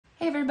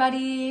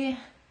everybody.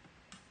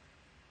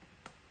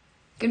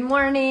 Good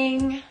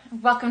morning.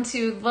 Welcome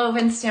to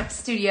LovenStamps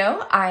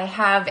Studio. I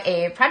have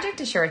a project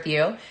to share with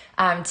you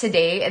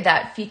today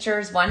that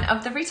features one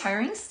of the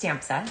retiring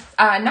stamp sets.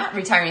 Not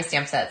retiring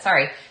stamp sets,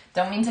 sorry.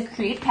 Don't mean to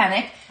create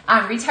panic.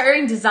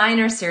 Retiring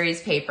designer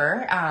series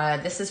paper.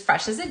 This is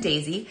Fresh as a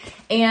Daisy.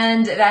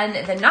 And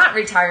then the not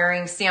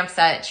retiring stamp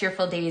set,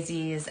 Cheerful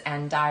Daisies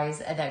and dies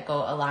that go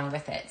along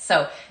with it.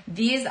 So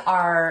these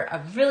are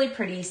a really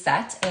pretty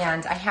set,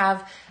 and I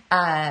have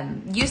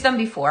used them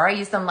before. I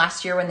used them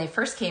last year when they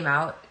first came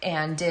out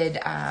and did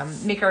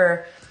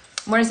Maker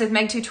Mornings with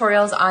Meg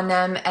tutorials on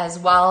them, as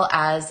well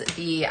as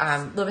the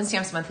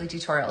LovenStamps Monthly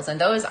Tutorials. And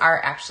those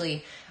are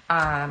actually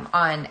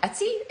on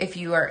Etsy if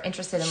you are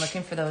interested in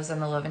looking for those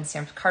on the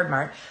LovenStamps Card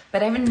Mart.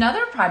 But I have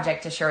another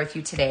project to share with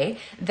you today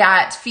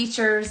that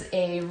features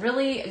a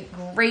really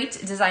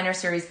great designer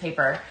series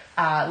paper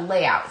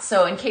layout.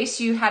 So in case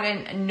you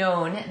hadn't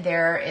known,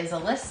 there is a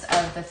list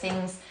of the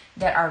things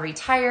that are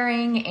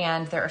retiring,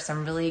 and there are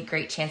some really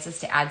great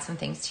chances to add some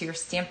things to your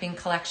stamping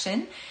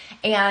collection.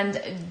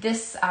 And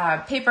this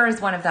paper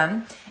is one of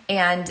them,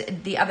 and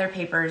the other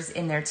papers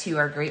in there too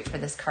are great for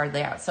this card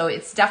layout. So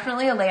it's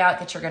definitely a layout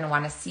that you're going to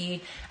want to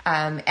see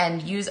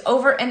and use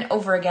over and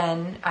over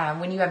again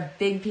when you have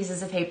big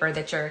pieces of paper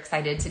that you're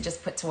excited to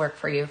just put to work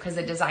for you, because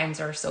the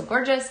designs are so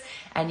gorgeous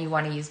and you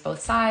want to use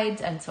both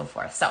sides and so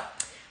forth. So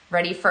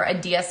ready for a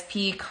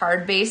DSP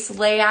card base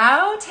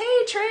layout?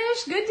 Hey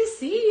Trish, good to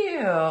see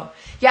you.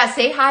 Yeah,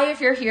 say hi if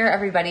you're here,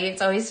 everybody.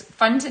 It's always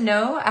fun to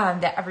know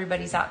that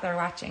everybody's out there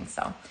watching.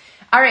 So,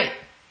 all right.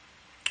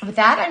 With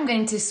that, I'm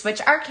going to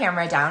switch our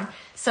camera down.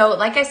 So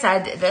like I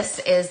said, this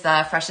is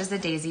the Fresh as a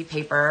Daisy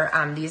paper.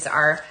 These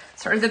are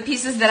sort of the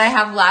pieces that I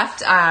have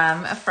left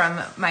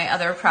from my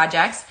other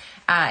projects.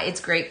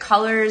 It's great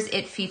colors.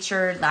 It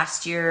featured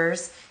last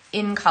year's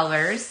in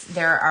colors.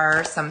 There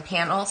are some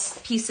panel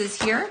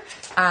pieces here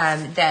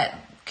that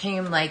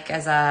came like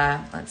as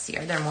a, let's see,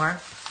 are there more?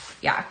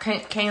 Yeah,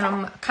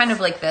 came kind of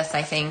like this,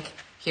 I think.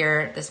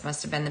 Here, this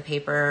must have been the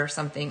paper or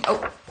something.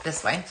 Oh,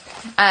 this way.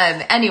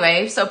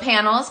 Anyway, so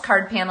panels,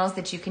 card panels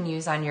that you can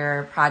use on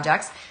your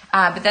projects.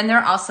 But then there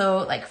are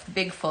also like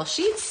big full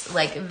sheets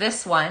like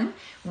this one,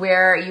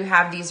 where you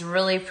have these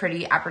really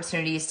pretty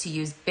opportunities to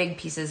use big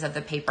pieces of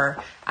the paper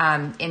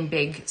in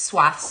big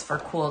swaths for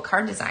cool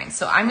card designs.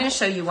 So I'm going to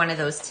show you one of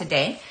those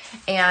today,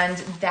 and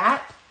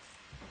that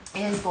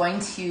is going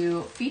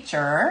to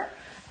feature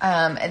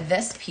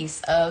this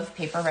piece of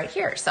paper right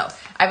here. So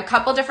I have a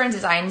couple different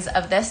designs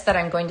of this that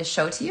I'm going to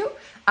show to you.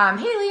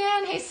 Hey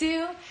Leanne, hey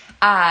Sue.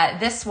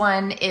 This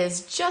one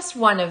is just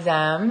one of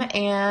them,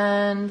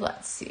 and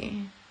let's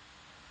see. I'm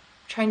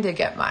trying to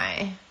get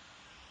my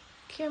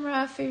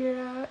camera figured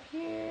out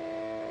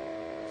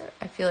here.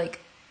 I feel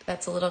like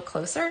that's a little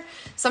closer.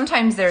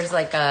 Sometimes there's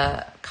like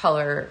a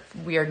color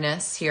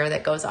weirdness here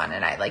that goes on,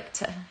 and I like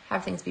to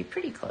have things be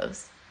pretty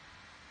close.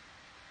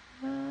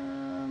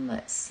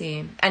 Let's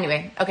see.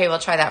 Anyway, okay, we'll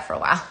try that for a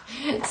while.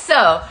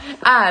 So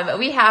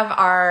we have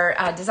our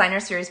designer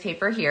series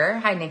paper here.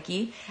 Hi,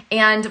 Nikki.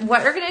 And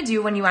what we're going to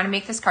do when you want to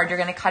make this card, you're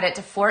going to cut it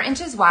to 4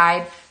 inches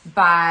wide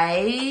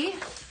by,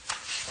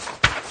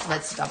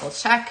 let's double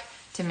check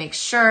to make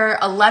sure,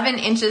 11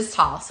 inches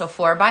tall. So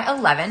 4 by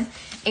 11.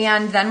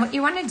 And then what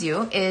you want to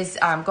do is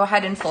go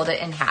ahead and fold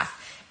it in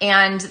half.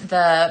 And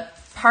the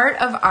part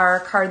of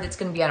our card that's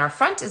going to be on our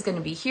front is going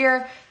to be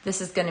here.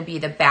 This is going to be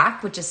the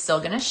back, which is still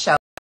going to show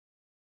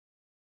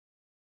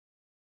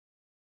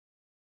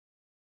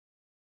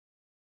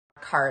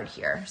card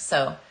here.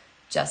 So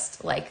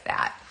just like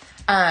that.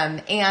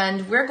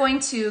 And we're going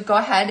to go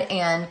ahead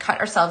and cut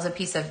ourselves a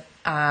piece of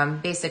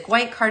basic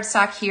white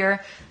cardstock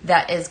here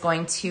that is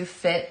going to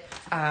fit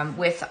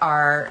with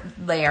our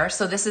layer.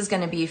 So this is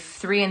going to be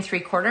 3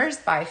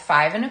 3/4 by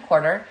 5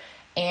 1/4.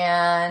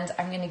 And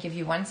I'm going to give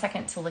you 1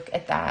 second to look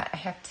at that. I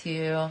have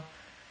to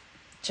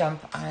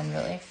jump on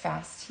really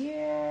fast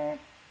here.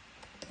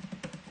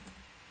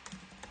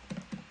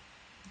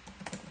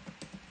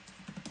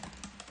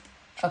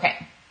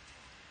 Okay.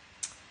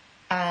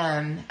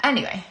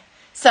 Anyway,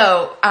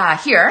 so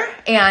here,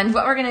 and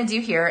what we're going to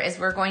do here is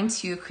we're going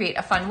to create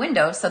a fun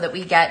window so that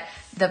we get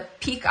the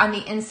peak on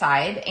the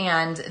inside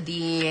and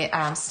the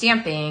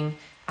stamping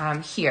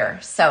here.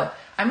 So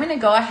I'm going to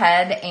go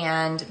ahead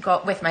and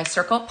go with my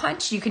circle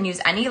punch. You can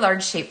use any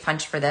large shape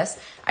punch for this.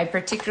 I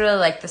particularly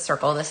like the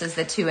circle. This is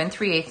the 2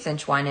 3/8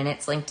 inch one, and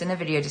it's linked in the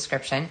video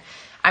description.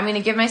 I'm going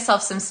to give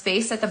myself some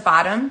space at the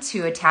bottom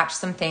to attach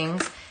some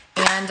things,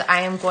 and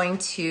I am going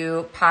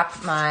to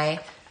pop my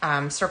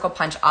circle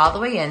punch all the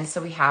way in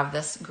so we have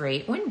this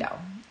great window.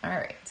 All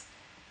right,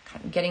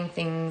 getting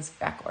things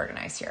back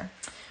organized here.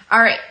 All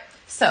right,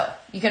 so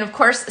you can of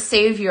course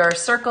save your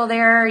circle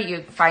there.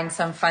 You find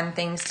some fun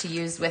things to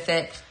use with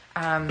it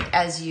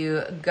as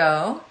you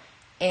go.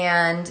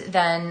 And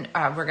then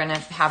we're gonna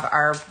have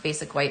our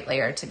basic white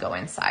layer to go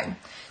inside.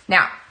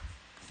 Now,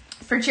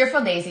 For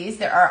Cheerful Daisies,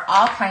 there are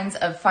all kinds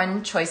of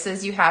fun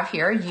choices you have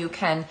here. You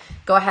can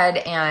go ahead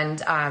and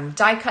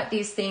die cut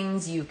these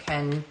things. You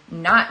can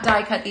not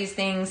die cut these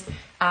things.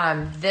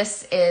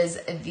 This is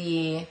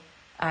the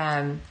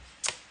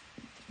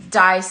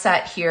die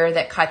set here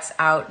that cuts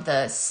out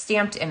the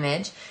stamped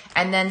image.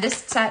 And then this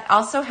set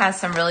also has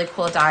some really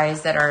cool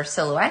dies that are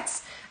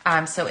silhouettes.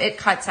 So it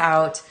cuts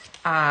out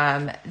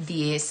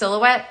the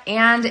silhouette,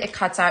 and it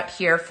cuts out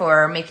here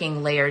for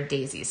making layered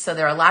daisies. So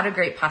there are a lot of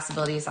great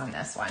possibilities on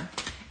this one.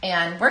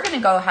 And we're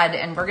gonna go ahead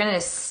and we're gonna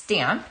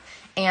stamp.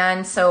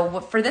 And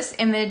so for this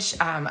image,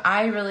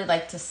 I really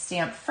like to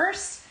stamp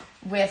first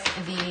with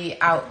the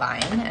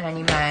outline, and I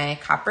need my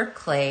copper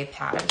clay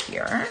pad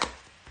here.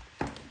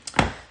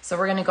 So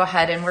we're gonna go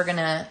ahead and we're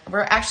gonna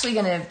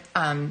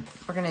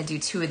do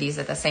two of these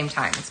at the same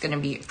time. It's gonna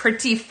be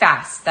pretty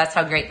fast. That's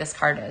how great this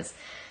card is.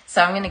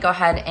 So I'm gonna go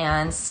ahead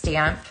and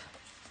stamp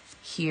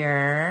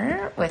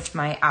here with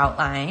my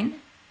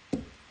outline.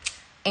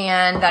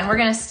 And then we're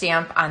gonna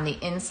stamp on the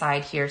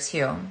inside here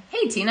too.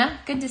 Hey Tina,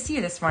 good to see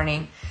you this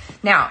morning.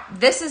 Now,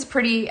 this is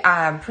pretty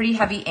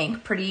heavy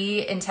ink,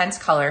 pretty intense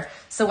color.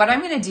 So what I'm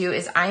gonna do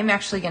is I'm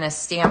actually gonna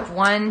stamp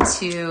 1,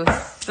 2,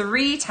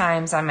 3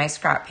 times on my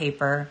scrap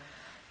paper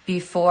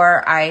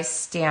before I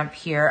stamp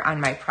here on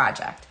my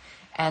project.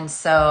 And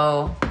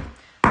so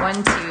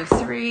 1, 2,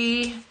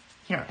 3,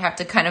 you don't have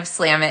to kind of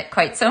slam it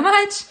quite so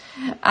much,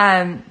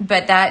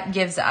 but that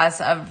gives us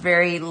a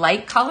very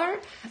light color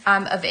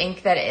of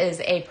ink that is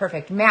a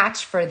perfect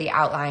match for the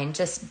outline,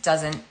 just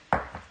doesn't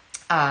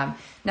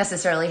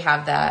necessarily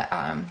have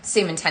the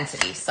same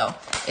intensity. So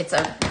it's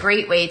a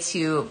great way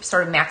to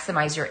sort of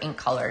maximize your ink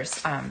colors.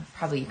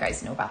 Probably you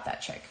guys know about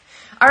that trick.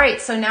 All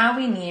right, so now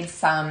we need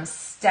some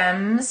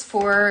stems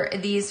for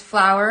these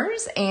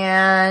flowers,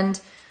 and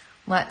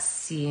let's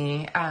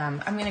see. I'm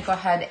gonna go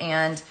ahead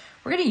and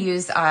we're gonna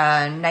use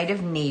Night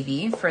of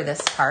Navy for this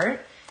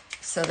part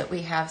so that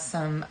we have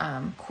some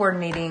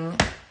coordinating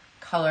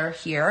color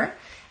here.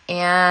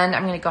 And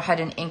I'm gonna go ahead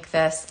and ink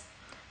this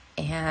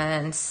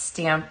and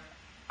stamp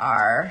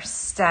our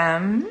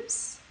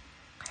stems,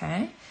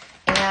 okay?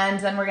 And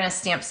then we're gonna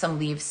stamp some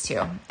leaves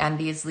too. And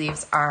these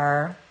leaves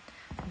are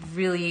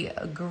really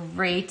a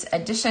great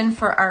addition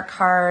for our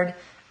card.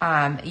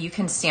 You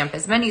can stamp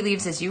as many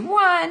leaves as you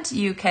want.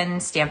 You can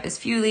stamp as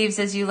few leaves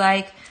as you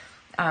like.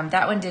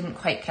 That one didn't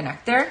quite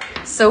connect there.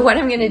 So what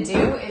I'm gonna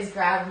do is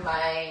grab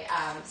my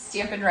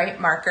Stampin' Right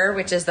marker,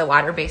 which is the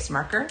water-based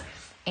marker,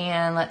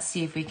 and let's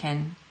see if we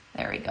can,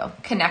 there we go,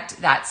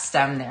 connect that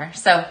stem there.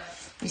 So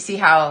you see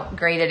how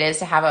great it is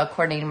to have a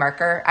coordinating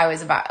marker. I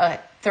was about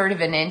 1/3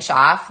 of an inch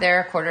off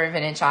there, 1/4 of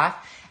an inch off,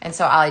 and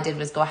so all I did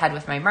was go ahead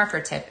with my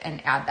marker tip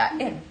and add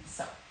that in.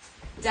 So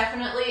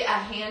definitely a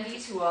handy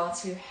tool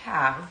to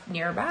have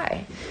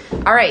nearby.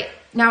 All right,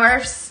 now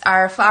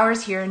our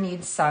flowers here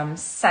need some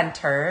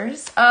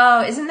centers.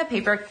 Oh, isn't the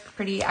paper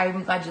pretty?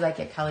 I'm glad you like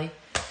it, Kelly.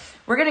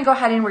 We're gonna go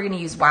ahead and we're gonna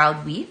use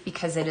Wild Wheat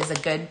because it is a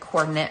good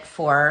coordinate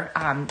for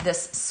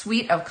this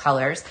suite of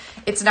colors.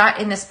 It's not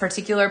in this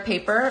particular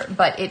paper,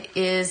 but it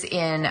is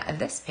in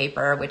this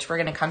paper, which we're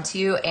gonna come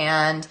to,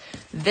 and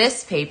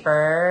this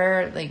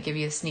paper, let me give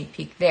you a sneak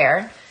peek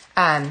there.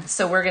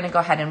 So we're gonna go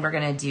ahead and we're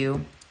gonna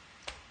do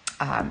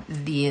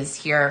these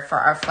here for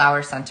our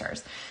flower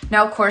centers.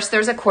 Now, of course,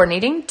 there's a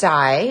coordinating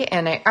die,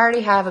 and I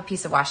already have a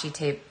piece of washi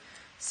tape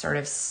sort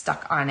of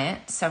stuck on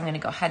it. So I'm gonna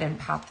go ahead and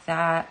pop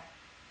that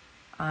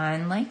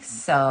on like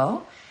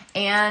so.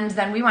 And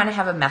then we wanna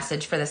have a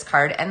message for this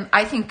card. And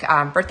I think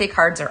birthday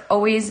cards are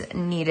always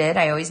needed.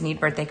 I always need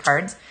birthday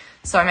cards.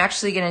 So I'm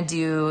actually gonna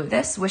do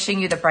this, wishing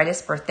you the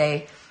brightest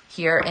birthday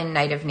here in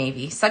Night of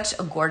Navy. Such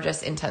a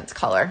gorgeous, intense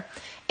color.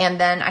 And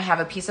then I have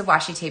a piece of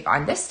washi tape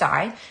on this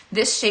die.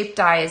 This shape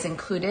die is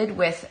included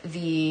with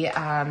the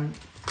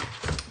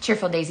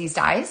Cheerful Daisies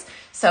dies.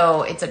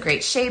 So it's a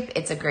great shape,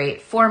 it's a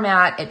great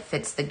format, it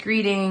fits the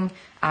greeting.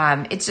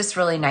 It's just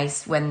really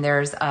nice when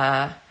there's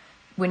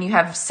when you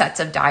have sets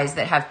of dies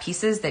that have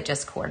pieces that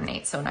just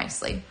coordinate so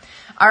nicely.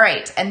 All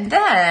right, and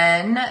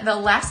then the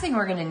last thing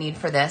we're gonna need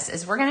for this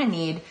is we're gonna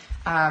need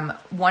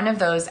one of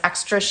those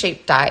extra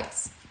shape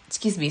dies,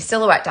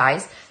 silhouette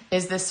dies,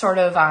 is this sort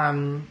of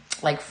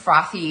like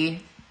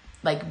frothy,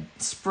 like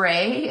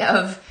spray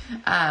of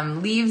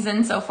leaves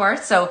and so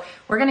forth. So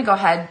we're gonna go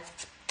ahead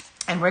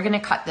and we're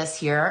gonna cut this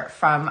here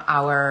from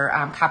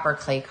our copper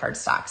clay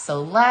cardstock.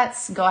 So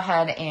let's go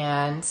ahead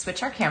and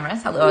switch our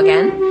cameras. Hello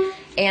again.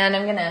 And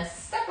I'm gonna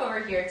step over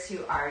here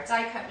to our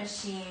die cut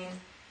machine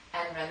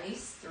and run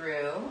these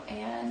through.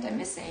 And I'm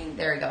missing,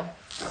 there we go.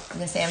 I'm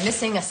gonna say I'm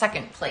missing a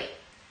second plate.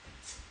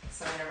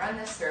 So I'm gonna run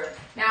this through.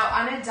 Now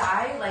on a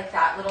die like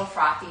that little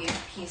frothy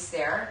piece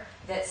there,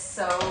 that's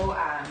so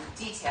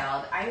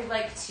detailed, I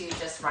like to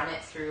just run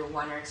it through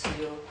 1 or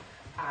 2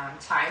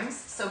 times.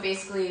 So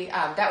basically,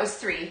 that was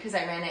 3 because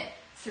I ran it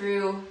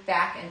through,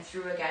 back, and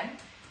through again.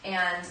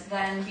 And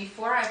then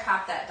before I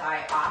pop that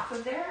die off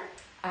of there,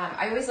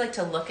 I always like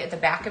to look at the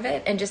back of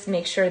it and just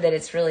make sure that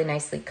it's really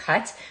nicely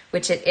cut,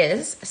 which it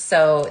is,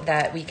 so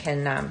that we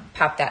can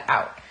pop that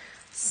out.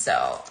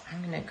 So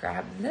I'm gonna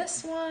grab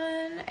this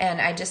one,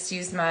 and I just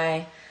used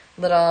my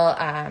little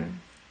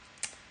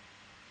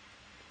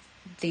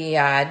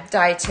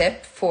die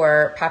tip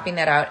for popping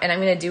that out. And I'm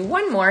gonna do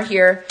one more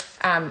here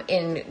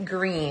in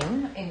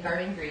green, in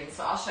garden green.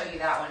 So I'll show you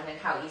that one and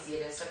how easy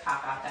it is to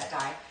pop out that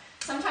die.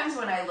 Sometimes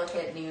when I look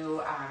at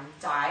new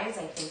dies,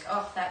 I think,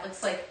 oh, that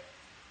looks like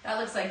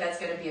that's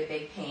gonna be a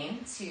big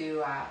pain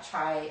to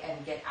try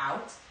and get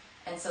out.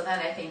 And so then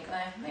I think,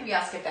 maybe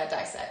I'll skip that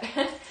die set.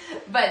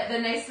 But the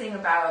nice thing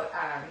about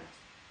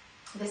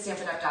the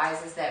Stampin' Up!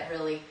 Dies is that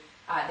really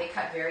they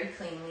cut very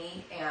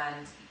cleanly,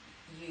 and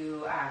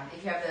you,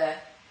 if you have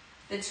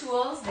the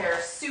tools, they're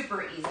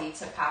super easy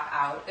to pop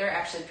out. They're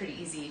actually pretty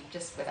easy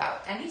just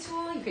without any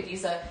tool. You could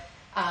use a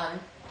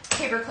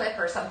paper clip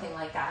or something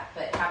like that,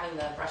 but having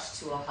the brush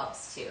tool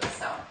helps too.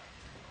 So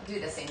I'll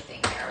do the same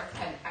thing here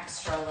with an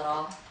extra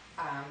little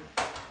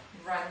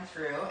run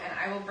through, and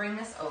I will bring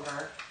this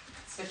over,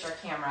 switch our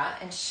camera,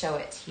 and show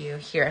it to you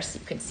here so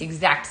you can see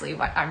exactly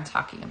what I'm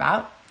talking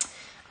about.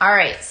 All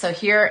right, so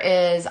here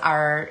is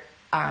our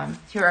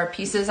here are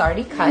pieces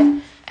already cut,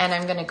 and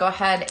I'm gonna go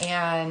ahead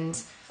and,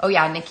 oh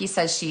yeah, Nikki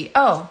says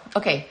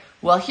okay,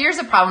 well here's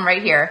a problem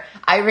right here.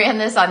 I ran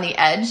this on the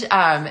edge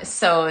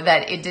so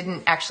that it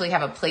didn't actually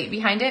have a plate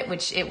behind it,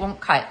 which it won't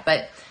cut,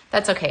 but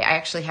that's okay. I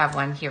actually have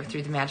one here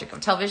through the magic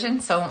of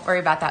television, so don't worry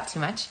about that too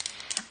much.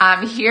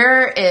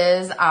 Here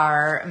is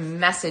our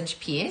message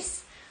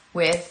piece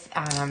with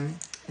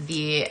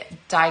the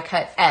die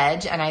cut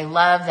edge, and I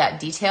love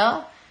that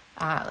detail.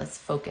 Let's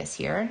focus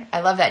here.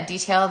 I love that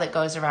detail that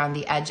goes around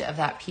the edge of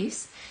that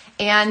piece.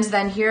 And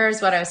then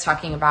here's what I was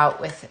talking about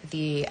with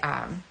the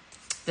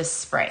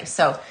spray.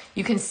 So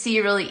you can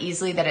see really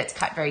easily that it's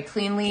cut very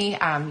cleanly.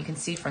 You can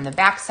see from the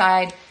back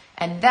side.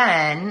 And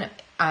then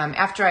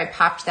after I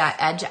popped that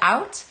edge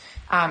out,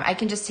 I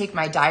can just take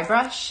my die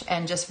brush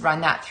and just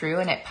run that through,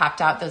 and it popped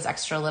out those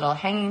extra little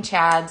hanging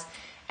chads.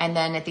 And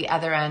then at the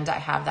other end, I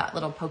have that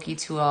little pokey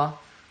tool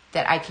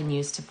that I can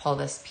use to pull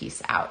this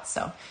piece out.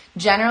 So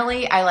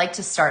generally, I like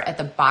to start at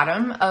the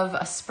bottom of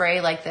a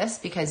spray like this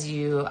because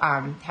you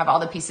have all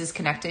the pieces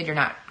connected. You're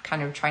not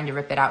kind of trying to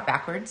rip it out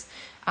backwards,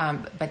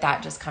 but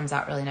that just comes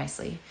out really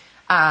nicely.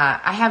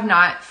 I have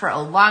not for a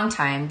long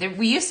time.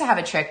 We used to have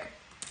a trick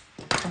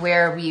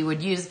where we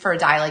would use, for a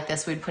die like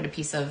this, we'd put a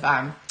piece of,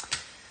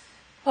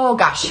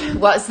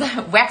 was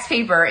the wax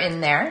paper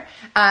in there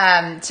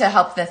to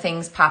help the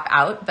things pop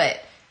out, but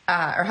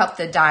or help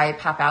the die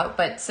pop out.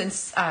 But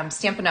since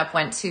Stampin' Up!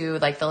 Went to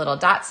like the little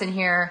dots in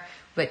here,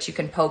 which you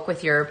can poke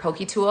with your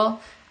pokey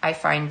tool, I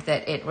find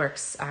that it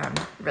works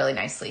really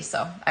nicely.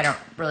 So I don't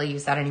really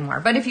use that anymore.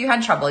 But if you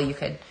had trouble, you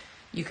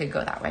could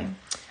go that way.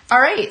 All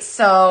right,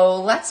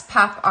 so let's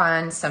pop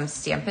on some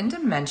Stampin'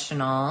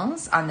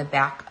 Dimensionals on the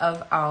back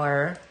of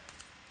our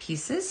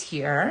pieces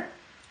here.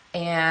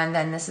 And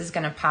then this is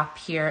gonna pop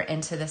here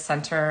into the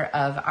center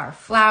of our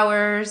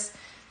flowers.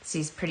 It's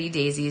these pretty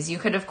daisies. You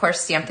could, of course,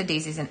 stamp the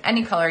daisies in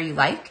any color you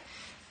like.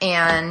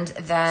 And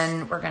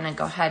then we're gonna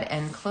go ahead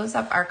and close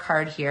up our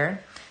card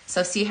here.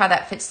 So see how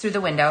that fits through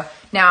the window.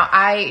 Now,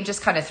 I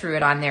just kind of threw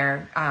it on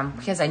there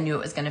because I knew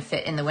it was gonna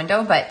fit in the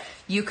window, but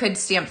you could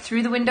stamp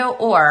through the window,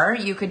 or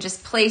you could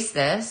just place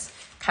this,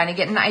 kind of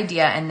get an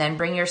idea, and then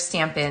bring your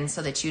stamp in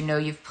so that you know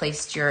you've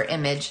placed your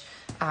image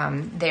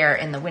there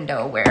in the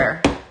window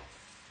where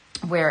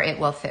it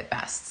will fit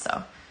best.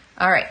 So,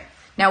 all right.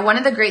 Now, one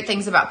of the great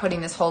things about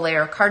putting this whole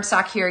layer of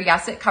cardstock here,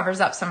 yes, it covers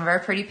up some of our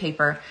pretty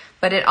paper,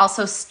 but it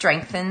also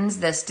strengthens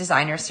this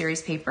designer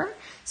series paper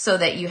so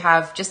that you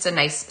have just a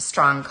nice,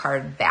 strong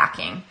card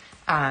backing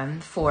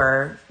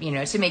for,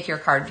 to make your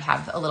card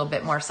have a little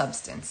bit more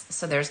substance.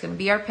 So there's going to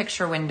be our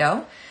picture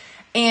window.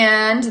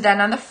 And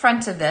then on the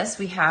front of this,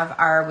 we have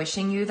our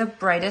wishing you the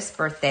brightest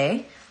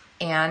birthday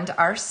and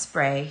our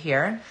spray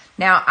here.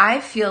 Now, I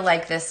feel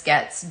like this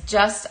gets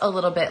just a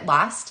little bit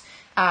lost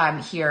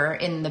here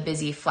in the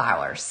busy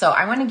flowers. So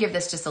I want to give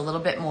this just a little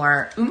bit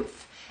more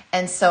oomph.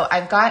 And so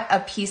I've got a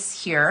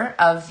piece here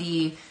of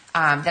the,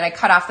 that I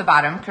cut off the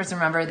bottom, because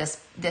remember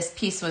this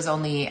piece was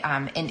only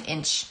an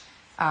inch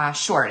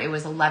short. It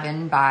was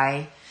 11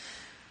 by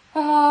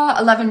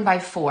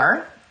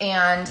 4.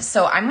 And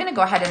so I'm going to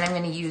go ahead and I'm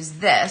going to use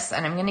this,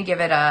 and I'm going to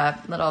give it a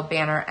little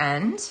banner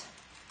end,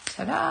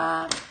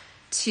 ta-da,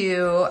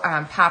 to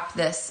pop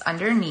this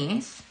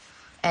underneath.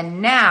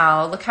 And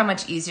now look how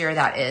much easier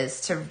that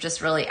is to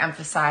just really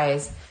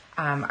emphasize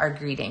our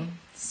greeting.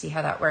 See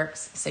how that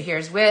works? So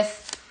here's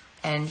with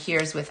and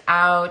here's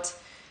without.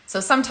 So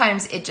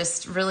sometimes it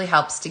just really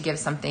helps to give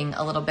something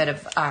a little bit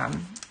of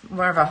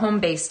more of a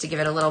home base, to give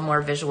it a little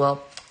more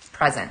visual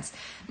presence.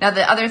 Now,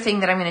 the other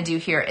thing that I'm going to do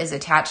here is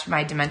attach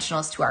my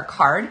dimensionals to our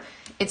card.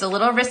 It's a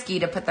little risky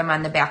to put them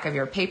on the back of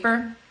your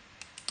paper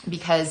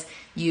because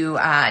you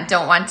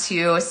don't want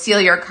to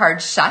seal your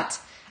card shut.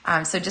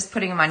 So just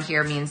putting them on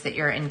here means that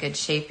you're in good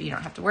shape. You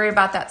don't have to worry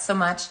about that so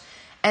much.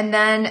 And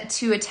then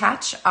to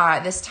attach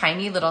this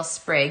tiny little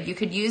sprig, you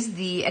could use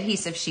the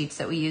adhesive sheets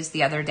that we used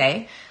the other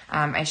day.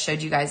 I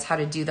showed you guys how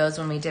to do those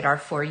when we did our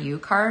For You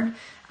card.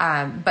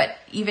 But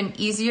even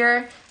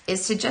easier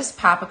is to just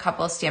pop a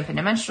couple of Stampin'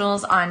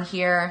 Dimensionals on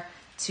here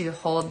to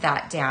hold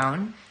that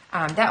down.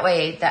 That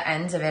way the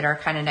ends of it are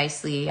kind of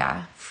nicely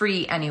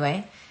free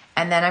anyway.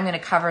 And then I'm going to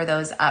cover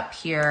those up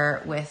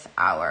here with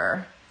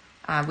our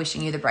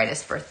wishing you the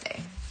brightest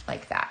birthday,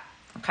 like that.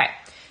 Okay.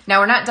 Now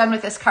we're not done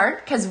with this card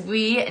because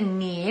we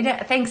need,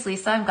 thanks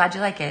Lisa, I'm glad you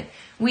like it.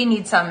 We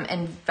need some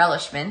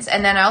embellishments.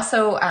 And then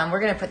also we're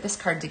going to put this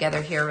card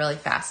together here really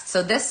fast.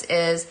 So this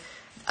is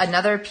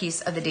another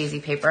piece of the daisy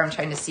paper. I'm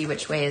trying to see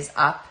which way is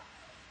up.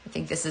 I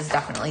think this is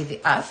definitely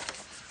the up.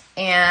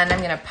 And I'm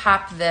going to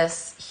pop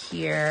this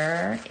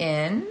here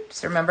in.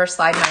 So remember,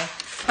 slide my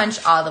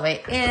punch all the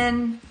way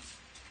in.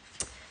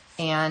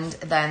 And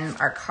then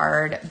our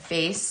card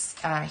base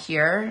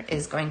here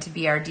is going to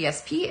be our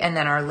DSP, and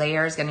then our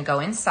layer is going to go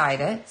inside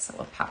it. So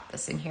we'll pop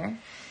this in here.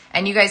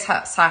 And you guys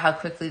saw how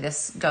quickly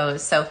this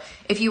goes. So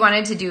if you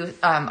wanted to do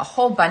a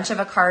whole bunch of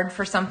a card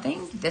for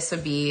something, this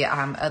would be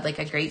like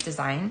a great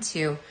design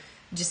to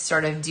just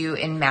sort of do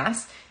in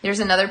mass.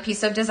 There's another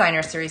piece of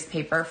designer series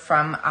paper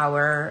from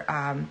our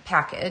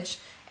package.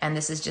 And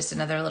this is just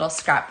another little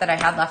scrap that I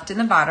had left in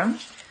the bottom.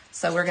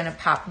 So we're going to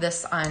pop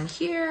this on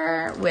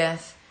here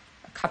with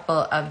couple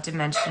of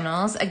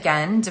dimensionals.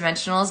 Again,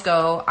 dimensionals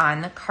go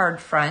on the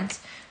card front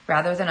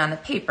rather than on the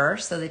paper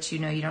so that you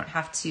know you don't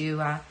have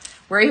to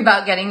worry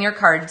about getting your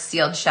card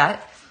sealed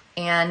shut.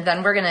 And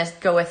then we're going to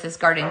go with this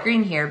garden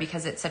green here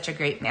because it's such a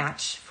great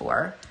match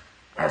for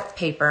our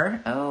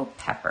paper. Oh,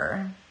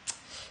 Pepper.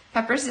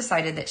 Pepper's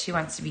decided that she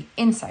wants to be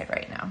inside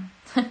right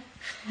now.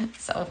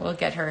 So we'll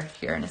get her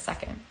here in a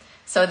second.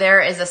 So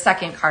there is a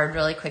second card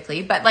really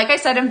quickly. But like I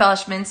said,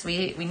 embellishments,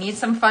 we need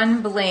some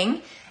fun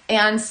bling.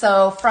 And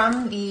so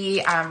from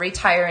the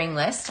retiring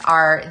list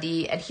are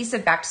the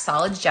adhesive backed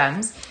solid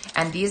gems,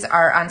 and these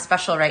are on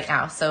special right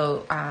now.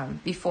 So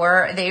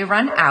before they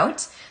run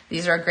out,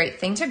 these are a great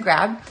thing to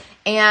grab.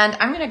 And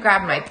I'm going to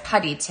grab my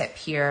putty tip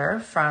here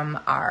from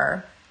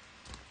our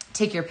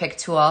Take Your Pick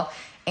tool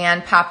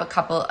and pop a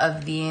couple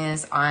of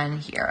these on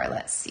here.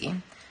 Let's see.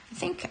 I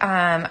think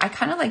I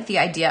kind of like the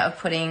idea of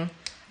putting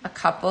a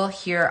couple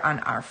here on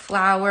our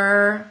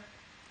flower.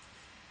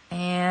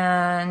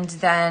 And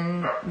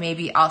then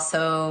maybe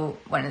also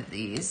one of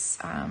these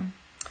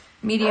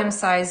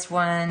medium-sized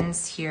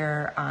ones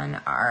here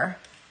on our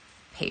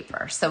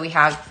paper. So we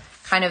have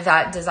kind of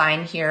that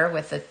design here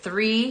with a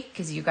 3,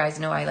 because you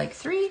guys know I like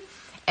 3.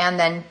 And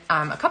then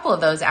a couple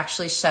of those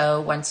actually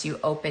show once you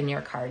open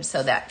your card.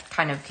 So that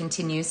kind of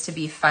continues to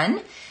be fun.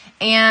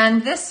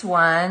 And this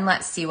one,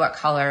 let's see what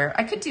color.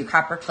 I could do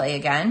copper clay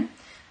again.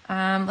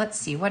 Let's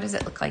see, what does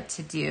it look like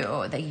to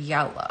do? The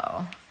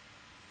yellow.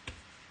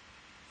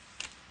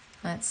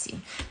 Let's see.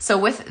 So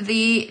with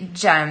the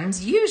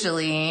gems,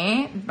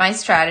 usually my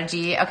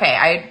strategy, okay,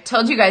 I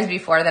told you guys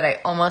before that I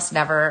almost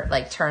never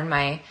like turn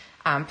my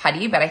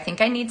putty, but I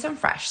think I need some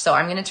fresh. So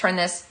I'm going to turn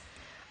this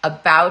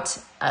about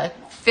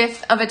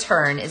 1/5 of a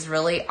turn is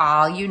really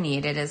all you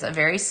need. It is a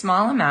very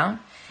small amount.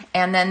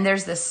 And then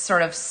there's this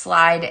sort of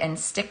slide and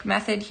stick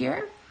method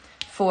here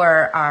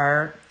for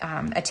our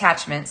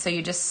attachment. So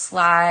you just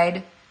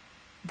slide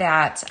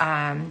that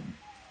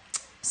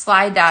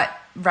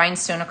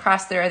rhinestone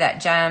across there, that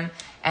gem,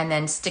 and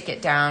then stick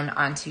it down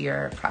onto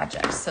your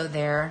project. So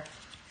there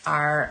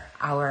are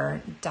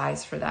our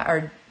dies for that,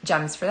 or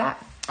gems for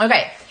that.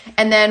 Okay,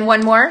 and then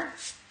one more.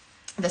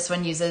 This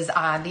one uses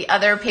the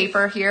other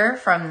paper here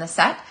from the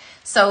set.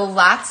 So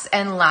lots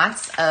and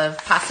lots of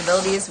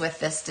possibilities with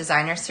this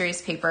designer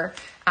series paper.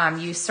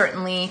 You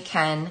certainly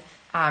can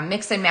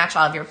mix and match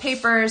all of your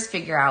papers,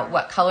 figure out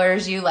what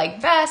colors you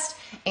like best,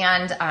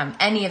 and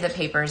any of the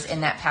papers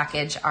in that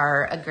package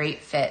are a great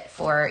fit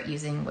for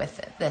using with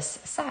this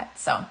set.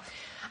 So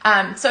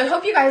I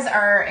hope you guys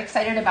are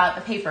excited about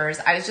the papers.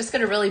 I was just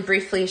going to really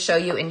briefly show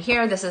you in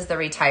here. This is the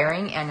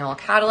retiring annual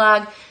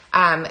catalog.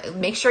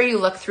 Make sure you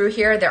look through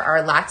here. There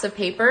are lots of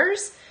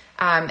papers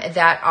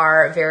that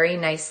are very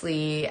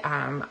nicely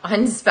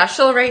on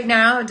special right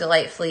now.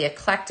 Delightfully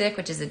Eclectic,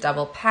 which is a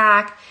double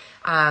pack.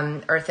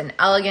 Earth and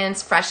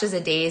Elegance, Fresh as a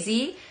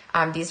Daisy.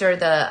 These are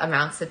the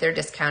amounts that they're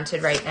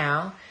discounted right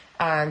now.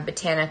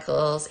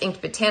 Botanicals,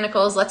 Inked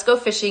Botanicals. Let's Go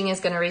Fishing is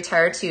going to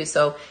retire too.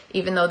 So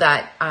even though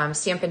that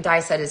Stampin' Die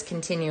set is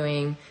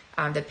continuing,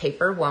 the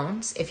paper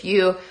won't. If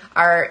you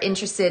are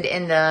interested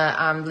in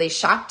the Les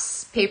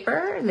Shops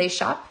paper, Les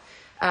Shop,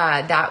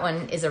 that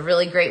one is a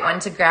really great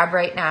one to grab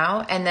right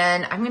now. And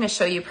then I'm going to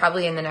show you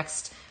probably in the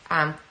next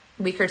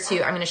week or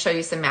two, I'm going to show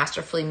you some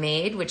Masterfully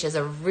Made, which is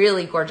a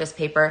really gorgeous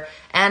paper.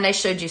 And I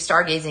showed you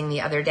Stargazing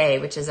the other day,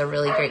 which is a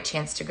really great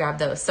chance to grab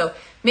those. So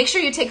make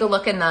sure you take a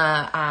look in the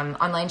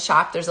online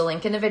shop. There's a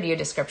link in the video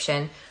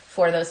description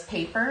for those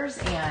papers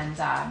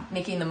and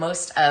making the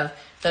most of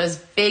those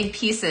big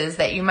pieces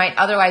that you might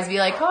otherwise be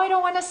like, oh, I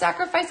don't want to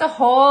sacrifice a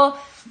whole,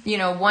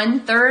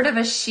 1/3 of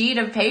a sheet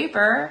of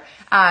paper.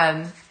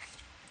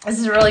 This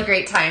is a really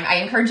great time. I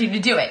encourage you to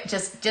do it.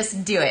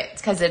 Just do it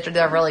because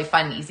they're really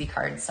fun, easy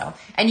cards. So,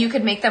 and you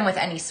could make them with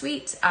any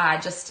suite,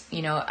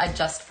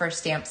 adjust for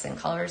stamps and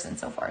colors and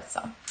so forth.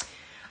 So,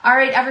 All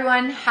right,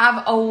 everyone,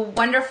 have a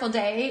wonderful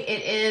day.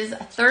 It is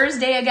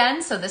Thursday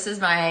again, so this is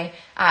my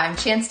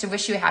chance to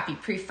wish you a happy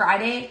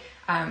pre-Friday.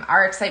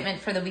 Our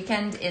excitement for the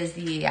weekend is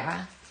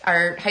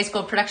our high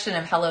school production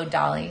of Hello,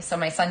 Dolly. So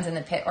my son's in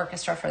the pit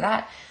orchestra for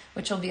that,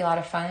 which will be a lot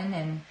of fun.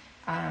 And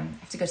I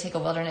have to go take a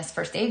wilderness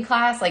first aid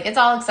class. Like, it's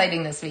all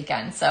exciting this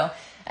weekend. So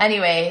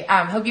anyway,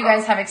 hope you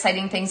guys have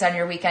exciting things on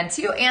your weekend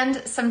too, and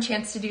some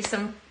chance to do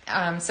some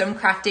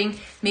crafting,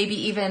 maybe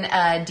even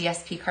a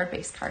DSP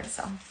card-based card.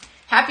 So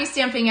happy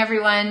stamping,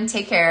 everyone.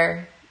 Take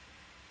care.